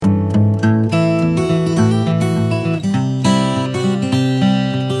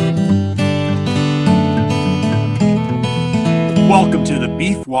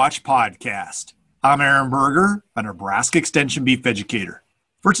Watch podcast. I'm Aaron Berger, a Nebraska Extension beef educator.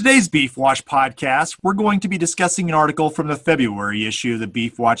 For today's Beef Watch podcast, we're going to be discussing an article from the February issue of the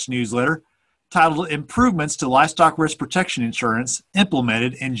Beef Watch newsletter titled Improvements to Livestock Risk Protection Insurance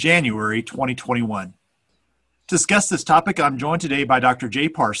Implemented in January 2021. To discuss this topic, I'm joined today by Dr. Jay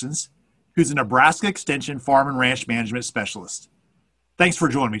Parsons, who's a Nebraska Extension Farm and Ranch Management Specialist. Thanks for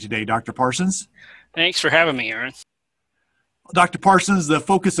joining me today, Dr. Parsons. Thanks for having me, Aaron. Dr. Parsons, the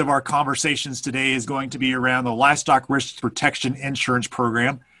focus of our conversations today is going to be around the Livestock Risk Protection Insurance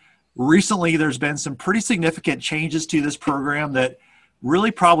Program. Recently, there's been some pretty significant changes to this program that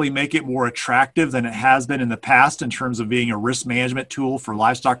really probably make it more attractive than it has been in the past in terms of being a risk management tool for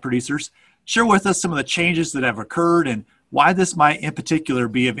livestock producers. Share with us some of the changes that have occurred and why this might in particular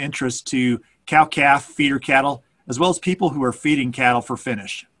be of interest to cow-calf feeder cattle, as well as people who are feeding cattle for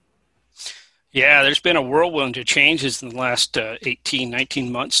finish. Yeah, there's been a whirlwind of changes in the last 18,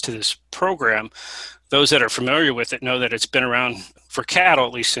 19 months to this program. Those that are familiar with it know that it's been around for cattle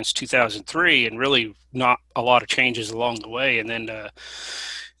at least since 2003, and really not a lot of changes along the way. And then in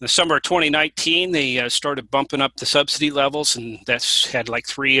the summer of 2019, they started bumping up the subsidy levels, and that's had like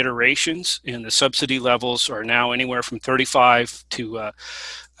 3 iterations. And the subsidy levels are now anywhere from 35 to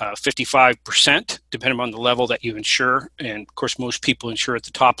 55%, depending on the level that you insure. And of course, most people insure at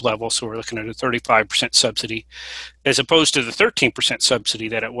the top level, so we're looking at a 35% subsidy, as opposed to the 13% subsidy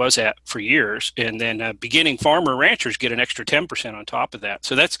that it was at for years. And then beginning farmer ranchers get an extra 10% on top of that.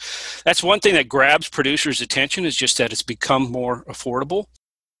 So that's one thing that grabs producers' attention, is just that it's become more affordable.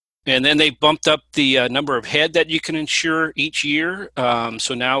 And then they bumped up the number of head that you can insure each year.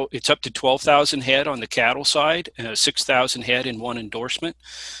 So now it's up to 12,000 head on the cattle side, 6,000 head in one endorsement.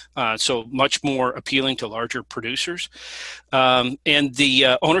 So much more appealing to larger producers. And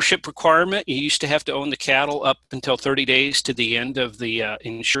the ownership requirement, you used to have to own the cattle up until 30 days to the end of the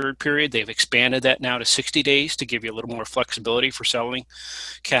insured period. They've expanded that now to 60 days to give you a little more flexibility for selling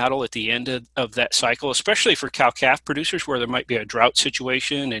cattle at the end of that cycle, especially for cow-calf producers where there might be a drought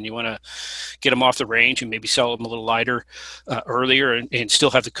situation and you want to get them off the range and maybe sell them a little lighter earlier and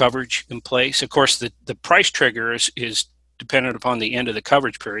still have the coverage in place. Of course, the price trigger is dependent upon the end of the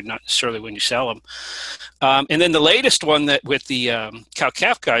coverage period, not necessarily when you sell them. And then the latest one that with the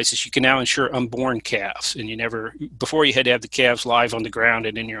cow-calf guys is you can now insure unborn calves. And before you had to have the calves live on the ground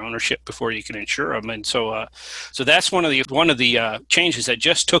and in your ownership before you can insure them. And so that's one of the changes that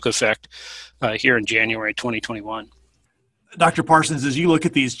just took effect here in January 2021. Dr. Parsons, as you look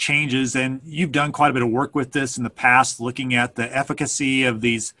at these changes, and you've done quite a bit of work with this in the past, looking at the efficacy of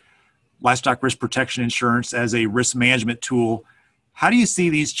these livestock risk protection insurance as a risk management tool, how do you see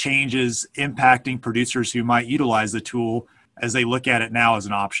these changes impacting producers who might utilize the tool as they look at it now as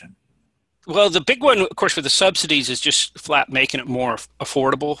an option? Well, the big one, of course, for the subsidies is just flat making it more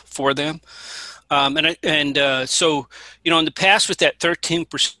affordable for them. So, in the past with that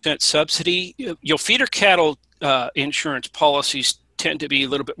 13% subsidy, feeder cattle insurance policies tend to be a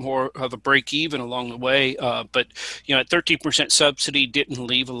little bit more of a break even along the way. But at 13% subsidy didn't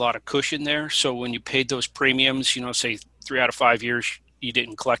leave a lot of cushion there. So when you paid those premiums, say 3 out of 5 years, you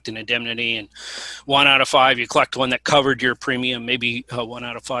didn't collect an indemnity, and 1 out of 5 you collect one that covered your premium. Maybe 1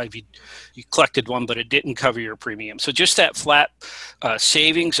 out of 5 you collected one, but it didn't cover your premium. So just that flat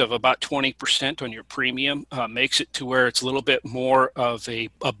savings of about 20% on your premium makes it to where it's a little bit more of a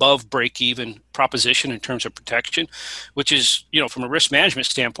above break-even proposition in terms of protection, which is, from a risk management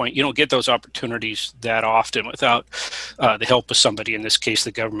standpoint, you don't get those opportunities that often without the help of somebody, in this case,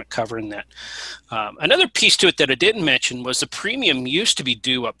 the government covering that. Another piece to it that I didn't mention was the premium used to be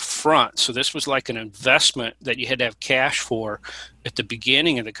due up front. So this was like an investment that you had to have cash for at the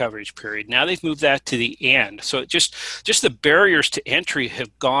beginning of the coverage period. Now they've moved that to the end. So just the barriers to entry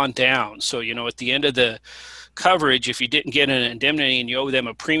have gone down. So, at the end of the coverage, if you didn't get an indemnity and you owe them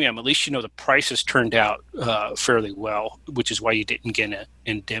a premium, at least the prices turned out fairly well, which is why you didn't get an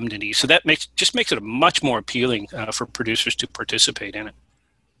indemnity. So that makes it much more appealing for producers to participate in it.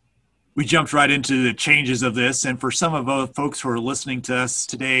 We jumped right into the changes of this, and for some of the folks who are listening to us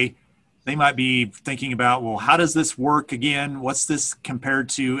today, they might be thinking about, well, how does this work again? What's this compared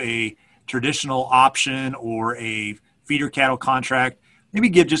to a traditional option or a feeder cattle contract? Maybe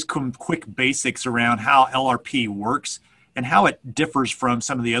give just some quick basics around how LRP works and how it differs from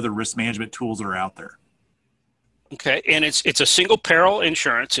some of the other risk management tools that are out there. Okay, and it's a single peril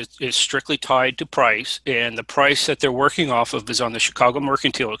insurance. It's strictly tied to price, and the price that they're working off of is on the Chicago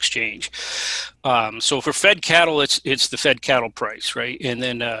Mercantile Exchange. So for fed cattle, it's the fed cattle price, right? And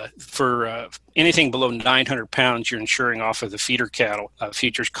then for anything below 900 pounds, you're insuring off of the feeder cattle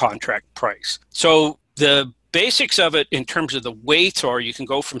futures contract price. So the basics of it in terms of the weights are you can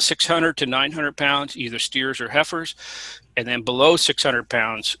go from 600 to 900 pounds, either steers or heifers, and then below 600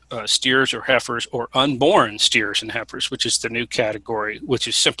 pounds, steers or heifers, or unborn steers and heifers, which is the new category, which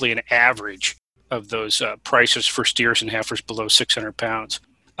is simply an average of those prices for steers and heifers below 600 pounds.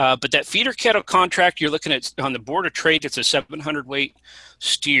 But that feeder cattle contract, you're looking at on the Board of Trade, it's a 700 weight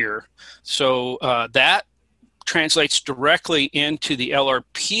steer. So that translates directly into the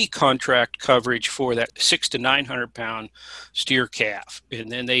LRP contract coverage for that 600 to 900 pound steer calf.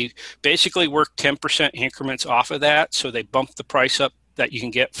 And then they basically work 10% increments off of that. So they bump the price up that you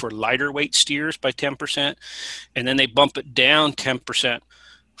can get for lighter weight steers by 10%. And then they bump it down 10%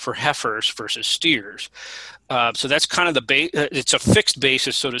 for heifers versus steers. So that's kind of it's a fixed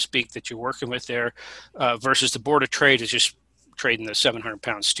basis, so to speak, that you're working with there, versus the Board of Trade is just trading the 700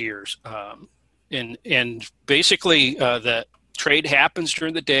 pound steers. And basically, the trade happens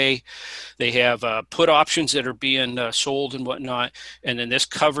during the day. They have put options that are being sold and whatnot, and then this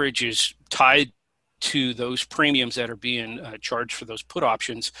coverage is tied to those premiums that are being charged for those put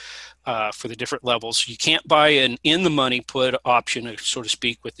options for the different levels. You can't buy an in-the-money put option, so to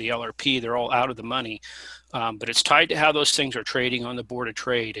speak, with the LRP. They're all out of the money. But it's tied to how those things are trading on the Board of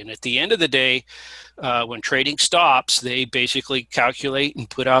Trade. And at the end of the day, when trading stops, they basically calculate and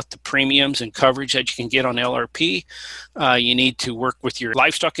put out the premiums and coverage that you can get on LRP. You need to work with your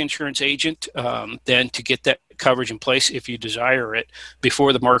livestock insurance agent then to get that coverage in place if you desire it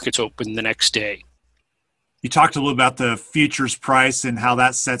before the markets open the next day. You talked a little about the futures price and how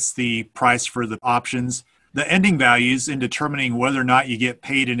that sets the price for the options. The ending values in determining whether or not you get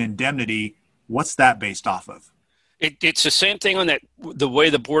paid an indemnity, what's that based off of? It's the same thing on the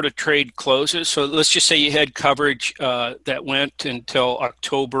way the Board of Trade closes. So let's just say you had coverage that went until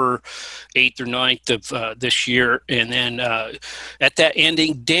October 8th or 9th of this year. And then at that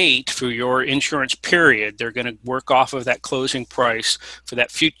ending date for your insurance period, they're going to work off of that closing price for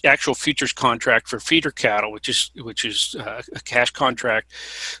that actual futures contract for feeder cattle, which is a cash contract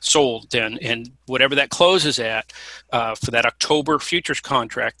sold then. And whatever that closes at for that October futures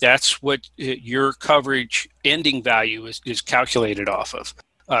contract, that's what your coverage ending value is calculated off of.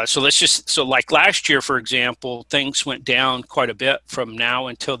 So like last year, for example, things went down quite a bit from now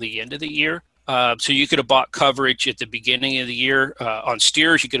until the end of the year. So you could have bought coverage at the beginning of the year. On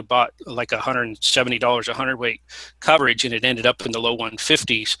steers, you could have bought like $170 a hundredweight coverage, and it ended up in the low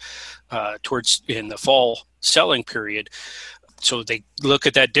 150s towards in the fall selling period. So they look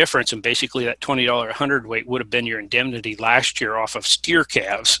at that difference, and basically that $20 a hundredweight would have been your indemnity last year off of steer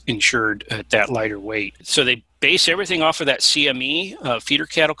calves insured at that lighter weight. So they base everything off of that CME feeder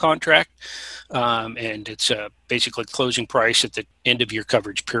cattle contract, and it's basically closing price at the end of your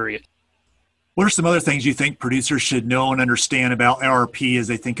coverage period. What are some other things you think producers should know and understand about LRP as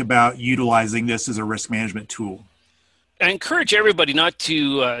they think about utilizing this as a risk management tool? I encourage everybody not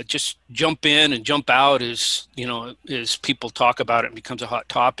to just jump in and jump out as people talk about it and becomes a hot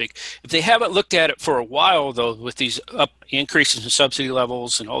topic. If they haven't looked at it for a while, though, with these increases in subsidy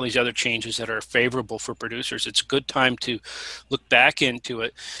levels and all these other changes that are favorable for producers, it's a good time to look back into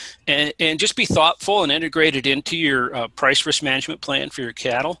it and just be thoughtful and integrate it into your price risk management plan for your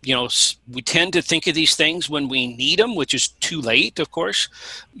cattle. We tend to think of these things when we need them, which is too late, of course.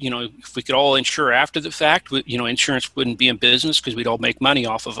 If we could all insure after the fact, insurance wouldn't be in business because we'd all make money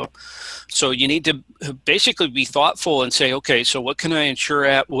off of them. So you need to basically be thoughtful and say, okay, so what can I insure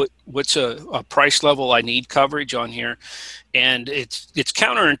at? What's a price level I need coverage on here? And it's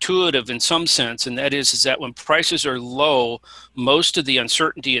counterintuitive in some sense, and that is that when prices are low, most of the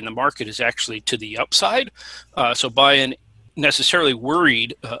uncertainty in the market is actually to the upside. So buying necessarily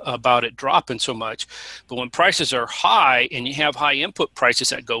worried about it dropping so much. But when prices are high and you have high input prices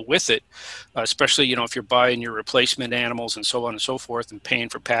that go with it, especially, if you're buying your replacement animals and so on and so forth and paying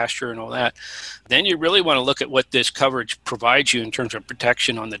for pasture and all that, then you really want to look at what this coverage provides you in terms of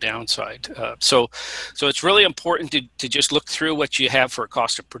protection on the downside. So it's really important to just look through what you have for a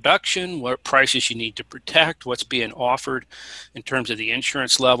cost of production, what prices you need to protect, what's being offered in terms of the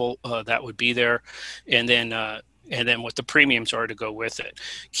insurance level that would be there, and then what the premiums are to go with it.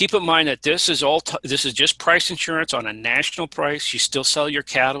 Keep in mind that this is just price insurance on a national price. You still sell your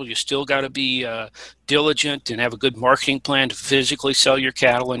cattle. You still got to be diligent and have a good marketing plan to physically sell your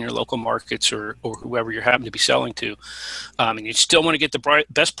cattle in your local markets or whoever you're happen to be selling to. And you still want to get the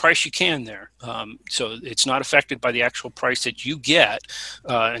best price you can there. So it's not affected by the actual price that you get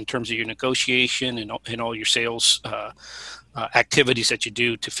in terms of your negotiation and all your sales activities that you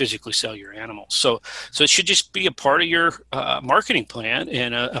do to physically sell your animals. So it should just be a part of your marketing plan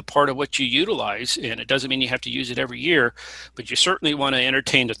and a part of what you utilize. And it doesn't mean you have to use it every year, but you certainly want to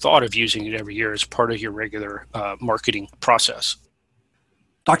entertain the thought of using it every year as part of your regular marketing process.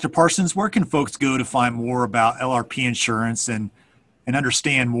 Dr. Parsons, where can folks go to find more about LRP insurance and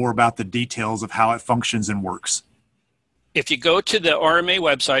understand more about the details of how it functions and works? If you go to the RMA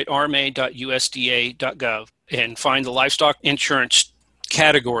website, rma.usda.gov, and find the livestock insurance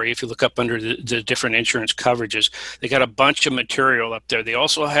category, if you look up under the different insurance coverages, they got a bunch of material up there. They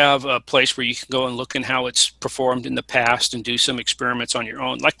also have a place where you can go and look at how it's performed in the past and do some experiments on your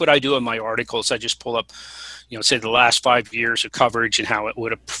own. Like what I do in my articles, I just pull up, say the last 5 years of coverage and how it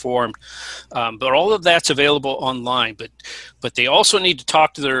would have performed. But all of that's available online. But they also need to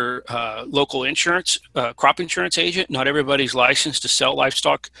talk to their local insurance, crop insurance agent. Not everybody's licensed to sell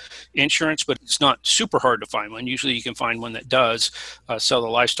livestock insurance, but it's not super hard to find one. Usually you can find one that does sell the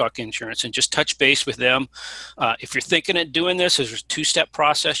livestock insurance, and just touch base with them. If you're thinking of doing this, there's a 2-step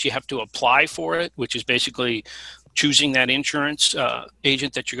process. You have to apply for it, which is basically choosing that insurance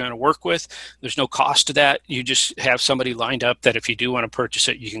agent that you're going to work with. There's no cost to that. You just have somebody lined up that if you do want to purchase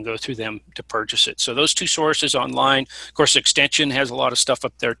it, you can go through them to purchase it. So those 2 sources online. Of course, Extension has a lot of stuff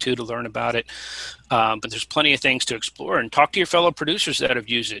up there too to learn about it. But there's plenty of things to explore, and talk to your fellow producers that have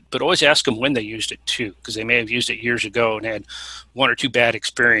used it. But always ask them when they used it too, because they may have used it years ago and had 1 or 2 bad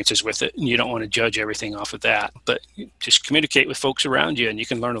experiences with it, and you don't want to judge everything off of that. But just communicate with folks around you, and you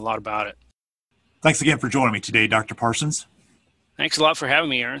can learn a lot about it. Thanks again for joining me today, Dr. Parsons. Thanks a lot for having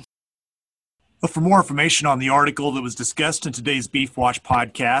me, Aaron. But for more information on the article that was discussed in today's Beef Watch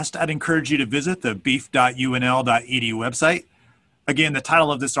podcast, I'd encourage you to visit the beef.unl.edu website. Again, the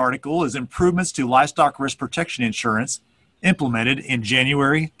title of this article is Improvements to Livestock Risk Protection Insurance Implemented in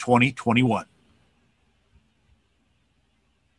January 2021.